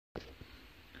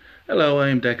Hello, I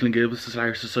am Declan Gill. This is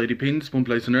Our Society Opinions, one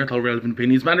place on earth, all relevant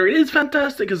opinions matter. It is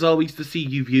fantastic, as always, to see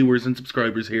you viewers and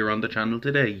subscribers here on the channel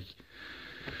today.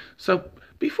 So,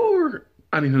 before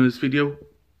anything in this video,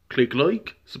 click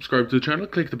like, subscribe to the channel,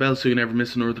 click the bell so you never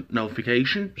miss another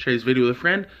notification, share this video with a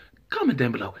friend, comment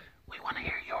down below. We want to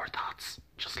hear your thoughts,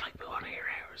 just like we want to hear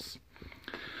ours.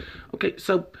 Okay,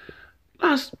 so,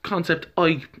 last concept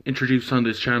I introduced on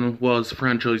this channel was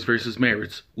franchise versus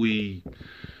merits.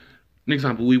 An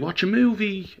example, we watch a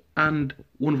movie and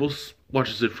one of us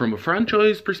watches it from a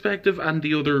franchise perspective and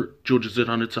the other judges it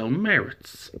on its own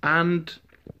merits. And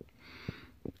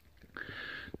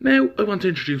now I want to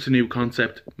introduce a new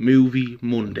concept, Movie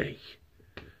Monday.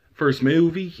 First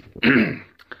movie,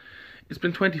 it's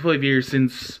been 25 years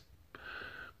since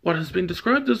what has been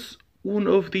described as one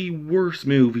of the worst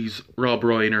movies Rob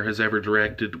Reiner has ever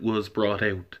directed was brought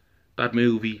out. That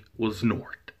movie was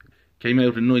North. Came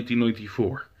out in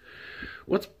 1994.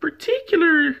 What's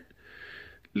particularly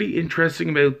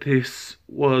interesting about this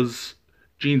was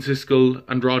Gene Siskel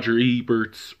and Roger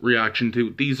Ebert's reaction to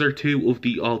it. These are two of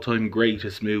the all-time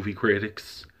greatest movie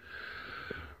critics.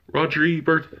 Roger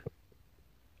Ebert,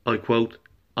 I quote,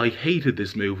 "I hated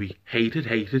this movie. Hated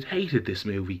this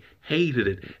movie. Hated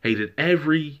it. Hated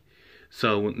every..."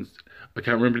 So, I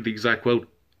can't remember the exact quote.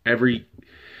 Every...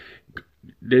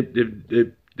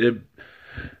 the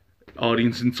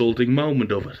audience insulting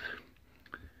moment of it.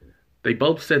 They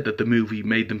both said that the movie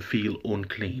made them feel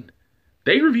unclean.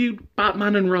 They reviewed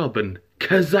Batman and Robin,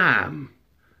 Kazam,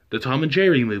 the Tom and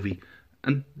Jerry movie,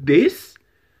 and this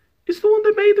is the one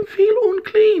that made them feel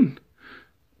unclean.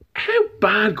 How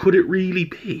bad could it really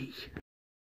be?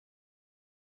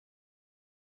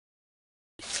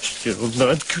 Still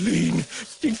not clean.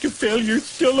 Think the failure's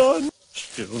still on.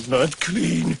 Still not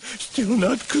clean. Still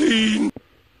not clean.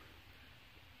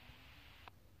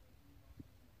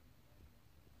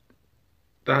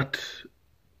 That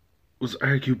was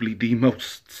arguably the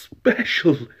most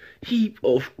special heap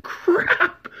of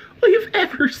crap I have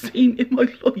ever seen in my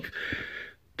life.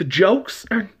 The jokes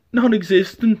are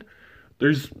non-existent.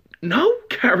 There's no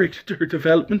character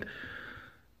development.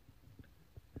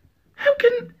 How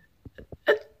can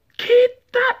a kid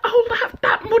that old have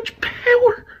that much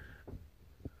power?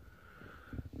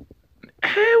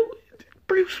 How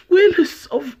Bruce Willis,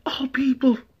 of all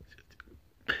people...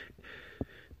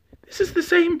 This is the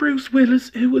same Bruce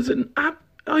Willis who was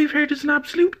I've heard is an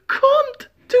absolute cunt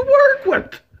to work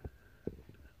with.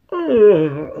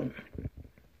 Oh.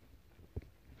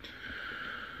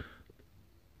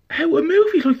 How a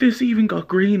movie like this even got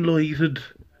green-lighted.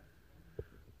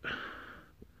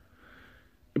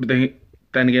 But then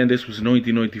again, this was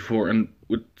 1994, and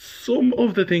with some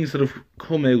of the things that have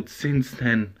come out since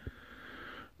then,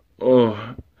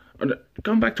 and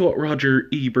going back to what Roger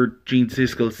Ebert, Gene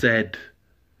Siskel said,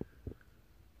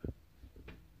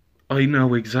 I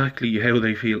know exactly how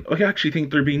they feel. I actually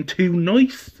think they're being too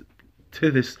nice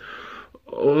to this.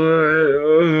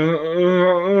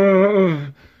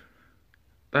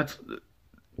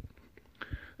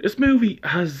 This movie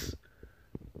has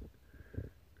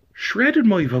shredded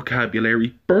my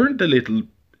vocabulary, burned the little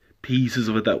pieces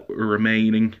of it that were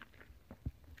remaining,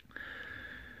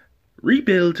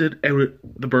 rebuilt it out of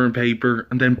the burnt paper,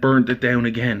 and then burnt it down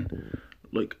again.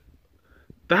 Like,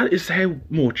 that is how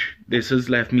much this has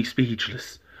left me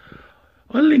speechless.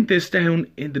 I'll link this down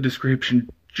in the description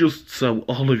just so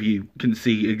all of you can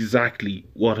see exactly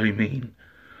what I mean.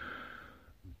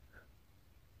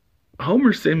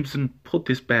 Homer Simpson put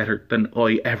this better than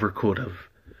I ever could have.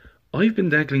 I've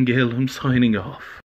been Declan Gill, I'm signing off.